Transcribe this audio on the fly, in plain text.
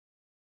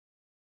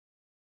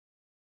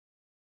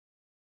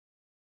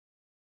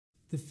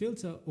The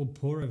filter or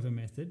pour over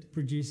method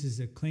produces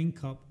a clean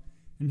cup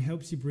and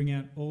helps you bring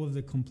out all of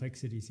the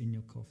complexities in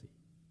your coffee.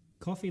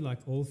 Coffee,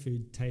 like all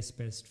food, tastes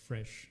best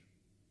fresh,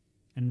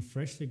 and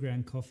freshly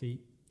ground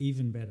coffee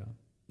even better.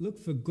 Look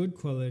for good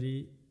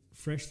quality,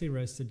 freshly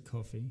roasted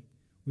coffee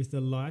with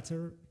a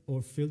lighter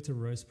or filter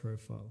roast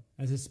profile,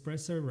 as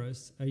espresso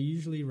roasts are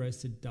usually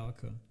roasted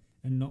darker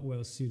and not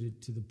well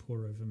suited to the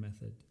pour over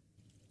method.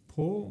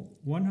 Pour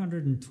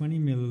 120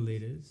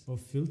 milliliters of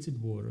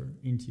filtered water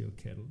into your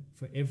kettle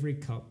for every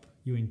cup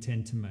you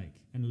intend to make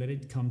and let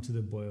it come to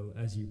the boil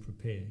as you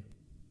prepare.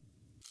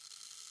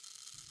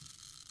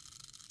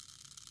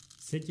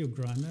 Set your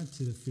grinder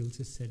to the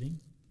filter setting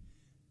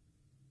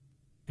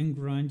and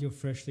grind your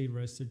freshly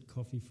roasted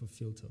coffee for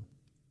filter.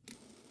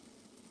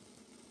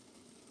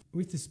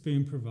 With the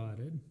spoon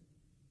provided,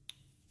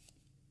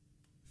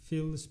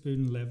 fill the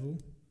spoon level,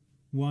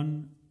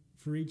 one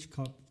for each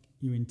cup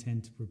you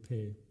intend to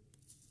prepare,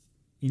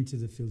 into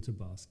the filter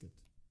basket.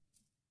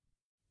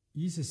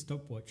 Use a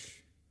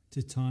stopwatch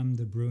to time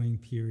the brewing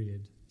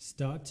period.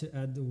 Start to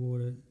add the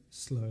water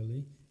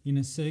slowly in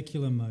a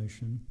circular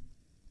motion,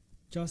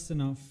 just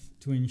enough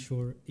to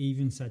ensure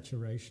even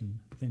saturation,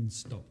 then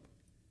stop.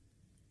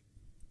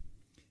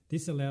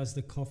 This allows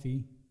the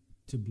coffee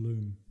to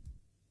bloom.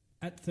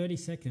 At 30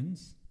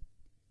 seconds,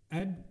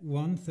 add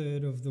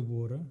 1/3 of the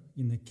water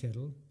in the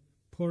kettle,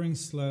 pouring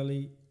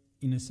slowly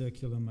in a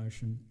circular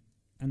motion,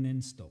 and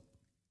then stop.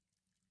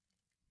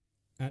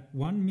 At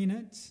 1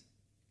 minute,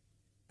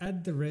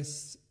 add the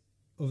rest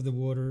of the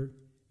water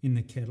in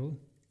the kettle,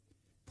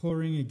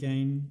 pouring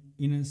again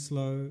in a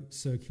slow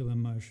circular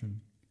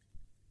motion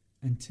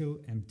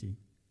until empty.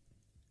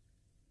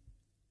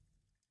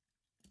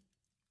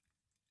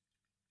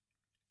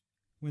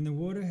 When the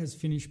water has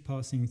finished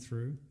passing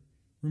through,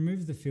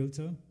 remove the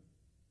filter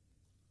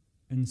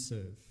and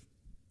serve.